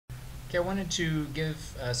Okay, I wanted to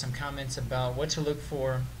give some comments about what to look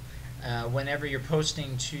for whenever you're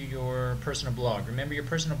posting to your personal blog. Remember, your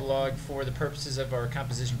personal blog, for the purposes of our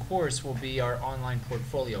composition course, will be our online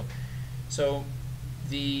portfolio. So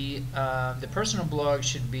the personal blog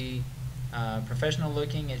should be professional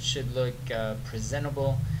looking. It should look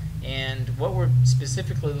presentable. And what we're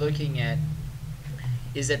specifically looking at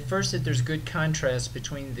is at first that there's good contrast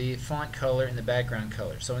between the font color and the background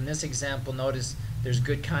color. So in this example, notice there's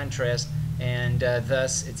good contrast, and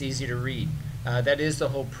thus it's easy to read. That is the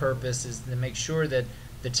whole purpose, is to make sure that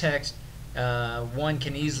the text, one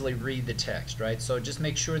can easily read the text, right? So just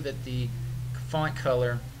make sure that the font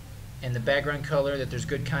color and the background color, that there's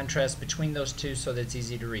good contrast between those two so that it's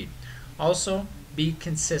easy to read. Also, be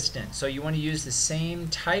consistent. So you want to use the same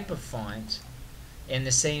type of font and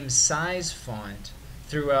the same size font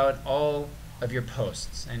throughout all of your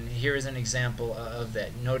posts. And here is an example of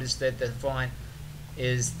that. Notice that the font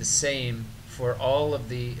is the same for all of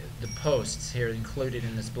the posts here included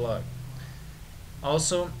in this blog.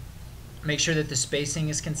 Also, make sure that the spacing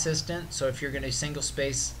is consistent. So if you're going to single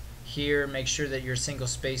space here, make sure that you're single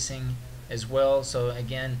spacing as well. So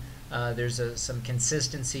again, there's some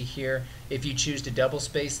consistency here. If you choose to double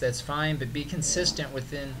space, that's fine, but be consistent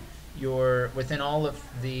within all of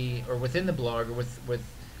the, or within the blog,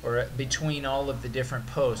 or between all of the different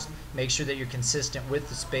posts. Make sure that you're consistent with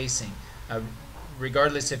the spacing,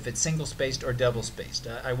 regardless if it's single spaced or double spaced.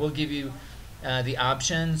 I will give you the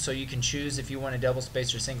option, so you can choose if you want a double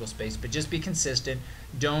space or single space, but just be consistent.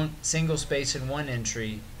 Don't single space in one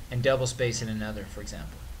entry and double space in another, for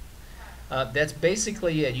example. That's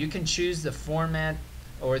basically it. You can choose the format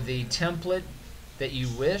or the template that you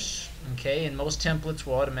wish, okay, and most templates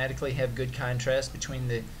will automatically have good contrast between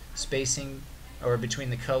the spacing, or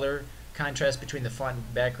between the color contrast between the font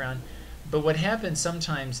and background. But what happens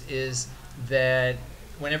sometimes is that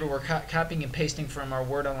whenever we're copying and pasting from our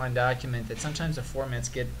Word Online document, that sometimes the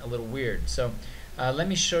formats get a little weird. So let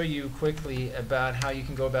me show you quickly about how you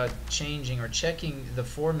can go about changing or checking the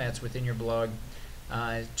formats within your blog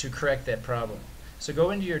to correct that problem. So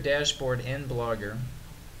go into your dashboard in Blogger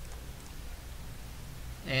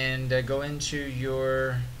and go into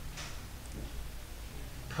your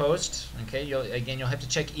post. Okay, you'll have to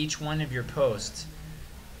check each one of your posts,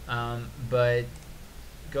 but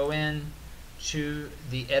go in to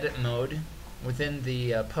the edit mode within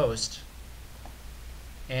the post,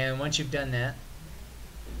 and once you've done that,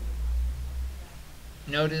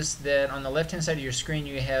 notice that on the left hand side of your screen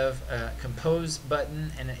you have a compose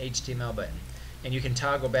button and an HTML button, and you can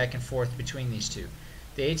toggle back and forth between these two.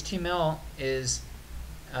 The HTML is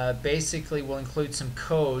basically will include some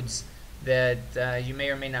codes that you may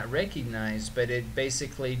or may not recognize, but it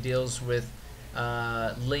basically deals with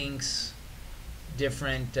links,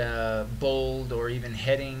 different bold or even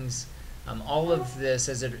headings. All of this,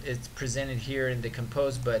 as it's presented here in the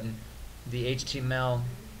compose button, the HTML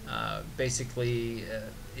basically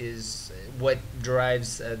is what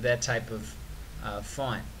drives that type of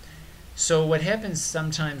font. So what happens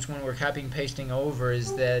sometimes when we're copying and pasting over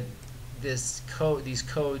is that these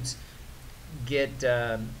codes get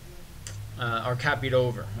are copied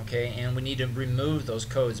over, okay, and we need to remove those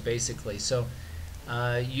codes basically. So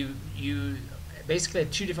you basically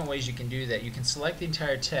have two different ways you can do that. You can select the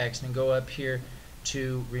entire text and go up here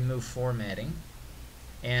to remove formatting,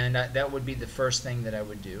 and that would be the first thing that I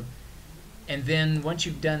would do. And then once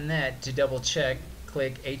you've done that, to double check,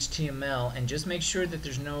 click HTML and just make sure that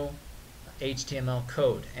there's no HTML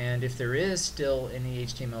code, and if there is still any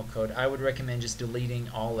HTML code, I would recommend just deleting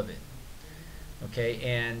all of it. Okay,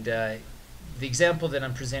 and the example that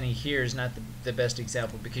I'm presenting here is not the best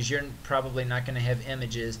example, because you're probably not going to have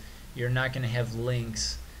images, you're not going to have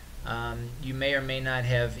links, you may or may not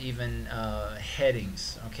have even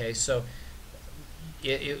headings. Okay, so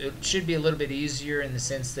it should be a little bit easier in the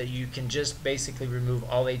sense that you can just basically remove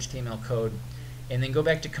all HTML code and then go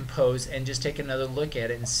back to compose and just take another look at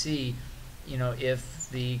it and see, you know, if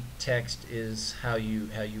the text is how you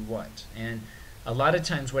want. And a lot of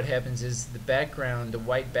times what happens is the background, the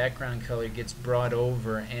white background color, gets brought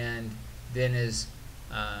over, and then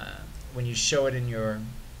when you show it in your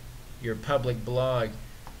public blog,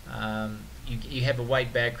 you have a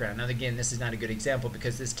white background. Now again, this is not a good example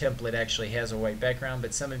because this template actually has a white background,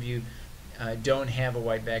 but some of you don't have a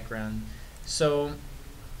white background. So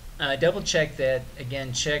double check that.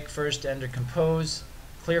 Again, check first under compose,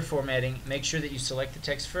 clear formatting, make sure that you select the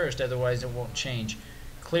text first, otherwise it won't change.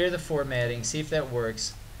 Clear the formatting, see if that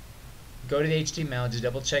works. Go to the HTML, just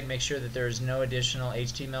double check, make sure that there is no additional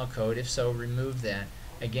HTML code. If so, remove that.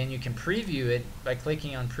 Again, you can preview it by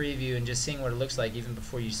clicking on preview and just seeing what it looks like even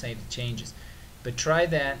before you save the changes. But try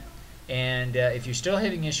that. And if you're still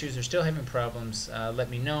having issues or still having problems, let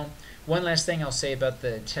me know. One last thing I'll say about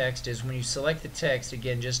the text is when you select the text,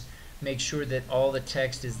 again, just make sure that all the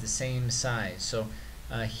text is the same size. So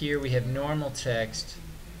here we have normal text,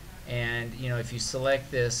 and if you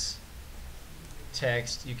select this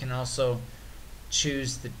text, you can also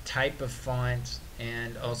choose the type of font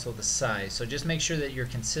and also the size. So just make sure that you're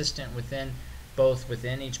consistent within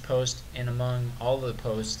each post and among all of the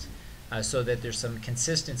posts, so that there's some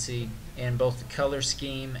consistency in both the color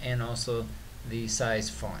scheme and also the size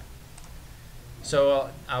font. So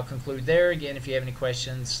I'll conclude there. Again, if you have any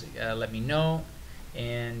questions, let me know,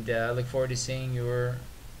 and I look forward to seeing your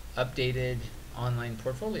updated online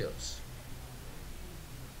portfolios.